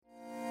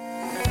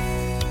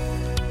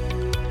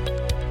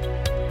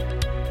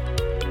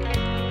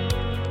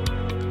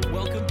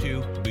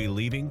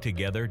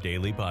Together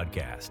Daily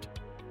Podcast,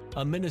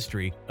 a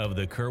ministry of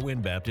the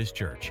Kerwin Baptist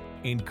Church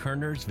in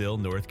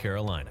Kernersville, North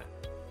Carolina.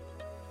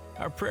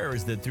 Our prayer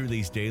is that through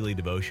these daily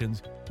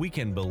devotions, we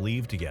can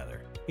believe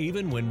together,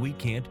 even when we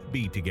can't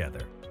be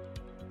together.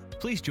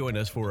 Please join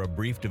us for a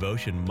brief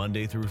devotion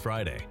Monday through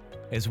Friday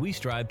as we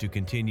strive to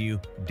continue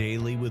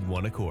daily with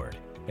one accord,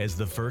 as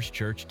the first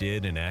church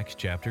did in Acts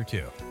chapter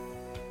 2.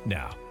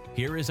 Now,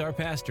 here is our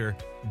pastor,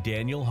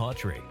 Daniel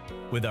Hawtrey,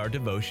 with our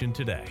devotion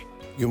today.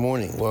 Good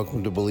morning.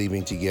 Welcome to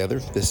Believing Together.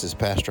 This is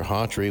Pastor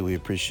Hawtrey. We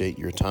appreciate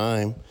your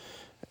time,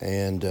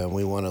 and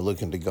we want to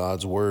look into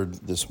God's Word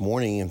this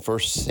morning in 1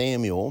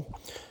 Samuel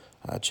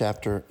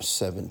chapter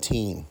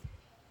 17.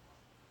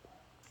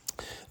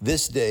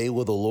 This day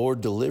will the Lord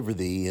deliver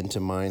thee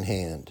into mine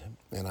hand,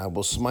 and I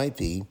will smite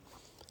thee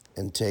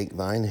and take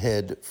thine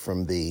head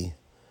from thee,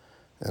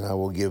 and I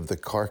will give the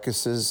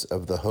carcasses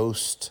of the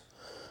host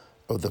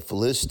of the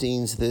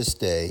Philistines this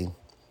day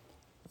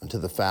unto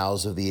the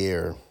fowls of the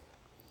air,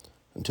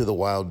 and to the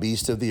wild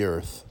beasts of the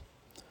earth,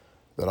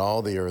 that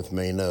all the earth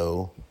may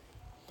know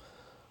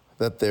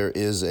that there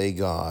is a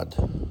God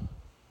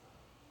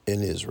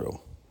in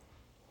Israel.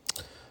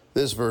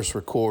 This verse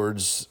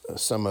records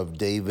some of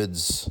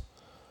David's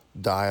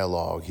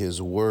dialogue,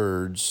 his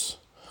words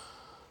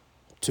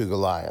to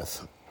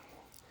Goliath.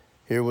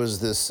 Here was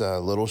this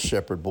little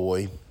shepherd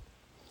boy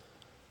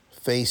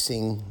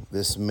facing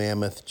this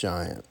mammoth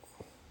giant.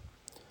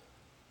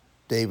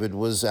 David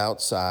was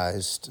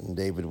outsized and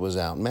David was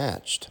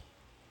outmatched.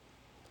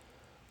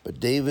 But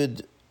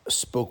David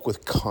spoke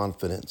with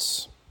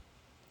confidence.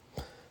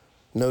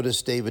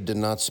 Notice David did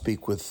not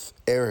speak with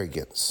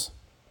arrogance.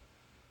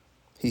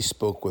 He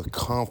spoke with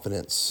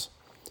confidence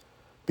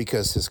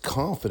because his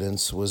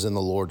confidence was in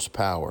the Lord's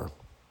power.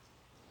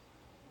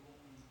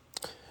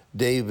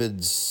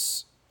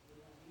 David's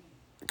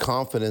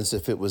confidence,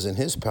 if it was in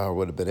his power,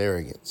 would have been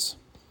arrogance.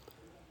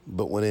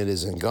 But when it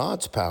is in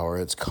God's power,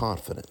 it's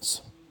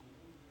confidence.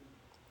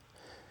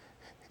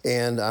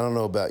 And I don't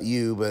know about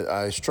you, but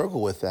I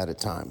struggle with that at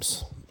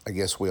times. I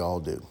guess we all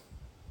do.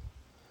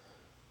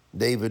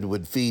 David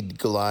would feed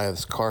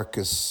Goliath's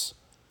carcass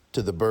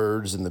to the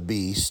birds and the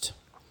beast.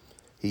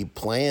 He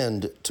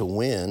planned to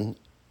win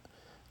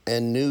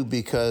and knew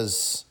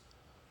because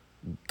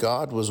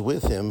God was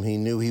with him, he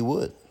knew he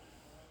would.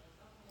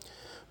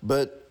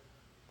 But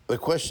the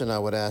question I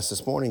would ask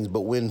this morning is,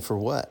 but win for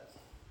what?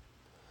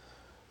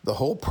 The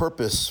whole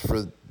purpose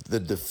for the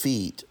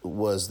defeat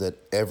was that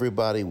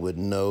everybody would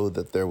know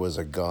that there was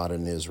a God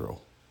in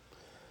Israel.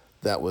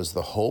 That was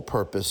the whole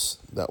purpose.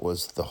 That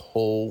was the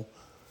whole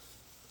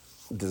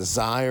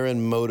desire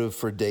and motive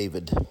for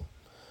David.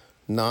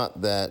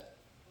 Not that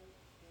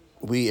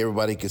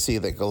everybody could see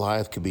that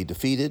Goliath could be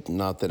defeated.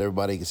 Not that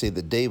everybody could see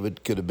that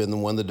David could have been the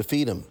one to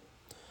defeat him.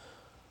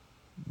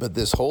 But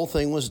this whole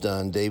thing was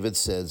done, David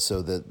said,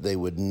 so that they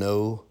would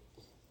know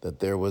that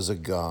there was a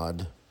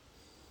God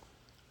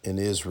in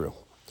Israel.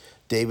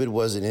 David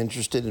wasn't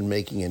interested in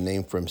making a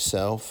name for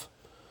himself.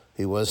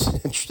 He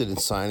wasn't interested in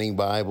signing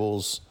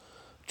Bibles,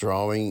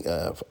 drawing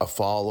a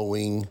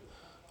following,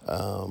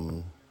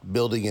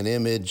 building an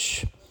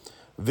image.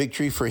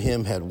 Victory for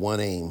him had one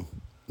aim,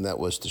 and that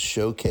was to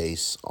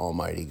showcase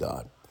Almighty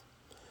God.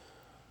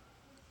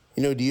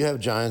 You know, do you have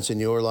giants in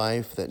your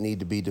life that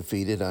need to be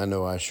defeated? I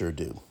know I sure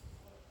do.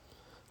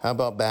 How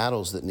about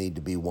battles that need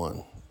to be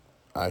won?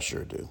 I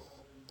sure do.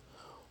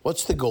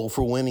 What's the goal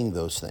for winning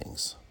those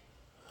things?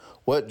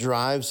 What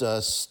drives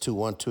us to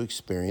want to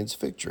experience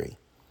victory?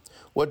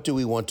 What do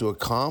we want to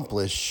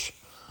accomplish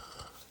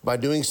by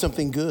doing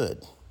something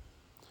good?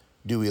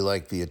 Do we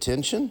like the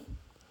attention?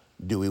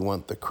 Do we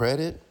want the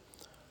credit?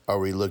 Are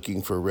we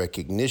looking for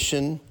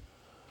recognition?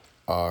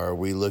 Are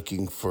we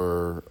looking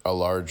for a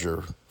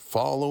larger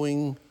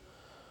following?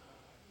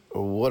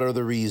 What are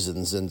the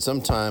reasons? And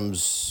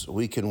sometimes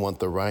we can want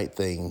the right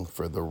thing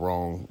for the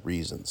wrong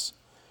reasons.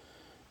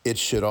 It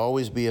should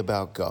always be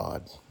about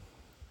God.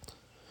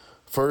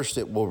 First,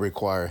 it will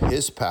require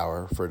his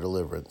power for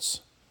deliverance.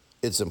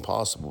 It's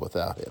impossible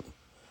without him.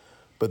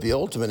 But the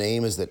ultimate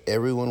aim is that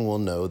everyone will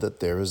know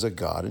that there is a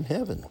God in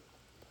heaven.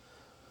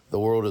 The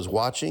world is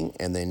watching,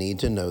 and they need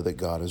to know that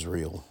God is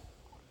real.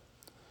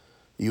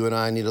 You and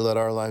I need to let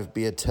our life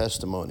be a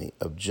testimony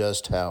of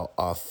just how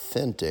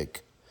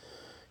authentic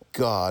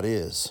God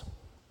is.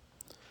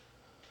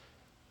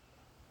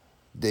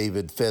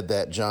 David fed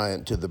that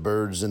giant to the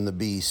birds and the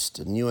beast,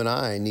 and you and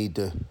I need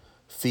to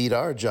feed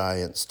our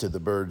giants to the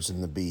birds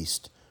and the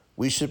beast.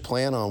 We should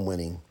plan on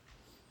winning.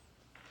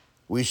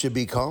 We should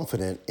be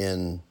confident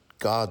in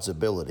God's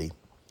ability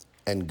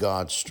and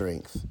God's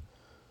strength,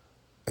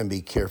 and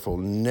be careful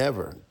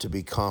never to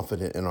be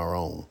confident in our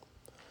own.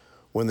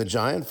 When the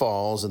giant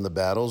falls and the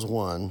battle's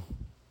won,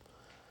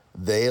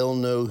 they'll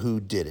know who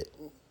did it.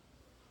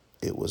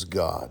 It was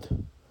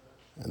God.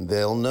 And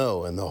they'll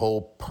know, and the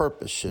whole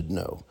purpose should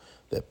know,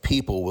 that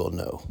people will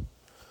know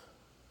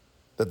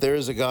that there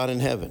is a God in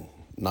heaven,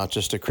 not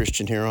just a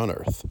Christian here on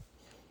earth,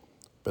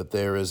 but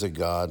there is a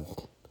God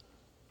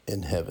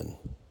in heaven.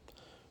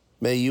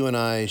 May you and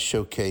I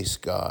showcase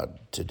God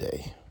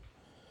today.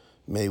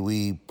 May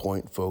we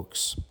point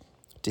folks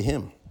to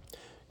Him.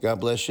 God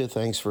bless you.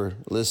 Thanks for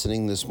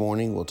listening this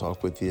morning. We'll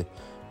talk with you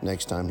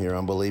next time here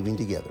on Believing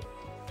Together.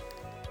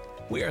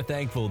 We are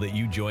thankful that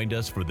you joined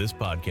us for this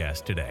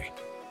podcast today.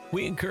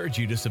 We encourage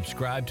you to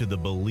subscribe to the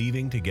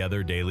Believing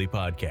Together Daily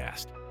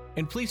Podcast.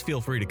 And please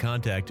feel free to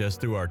contact us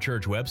through our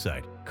church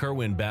website,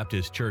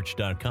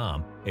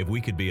 kerwinbaptistchurch.com, if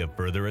we could be of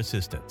further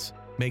assistance.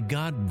 May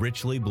God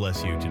richly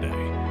bless you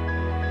today.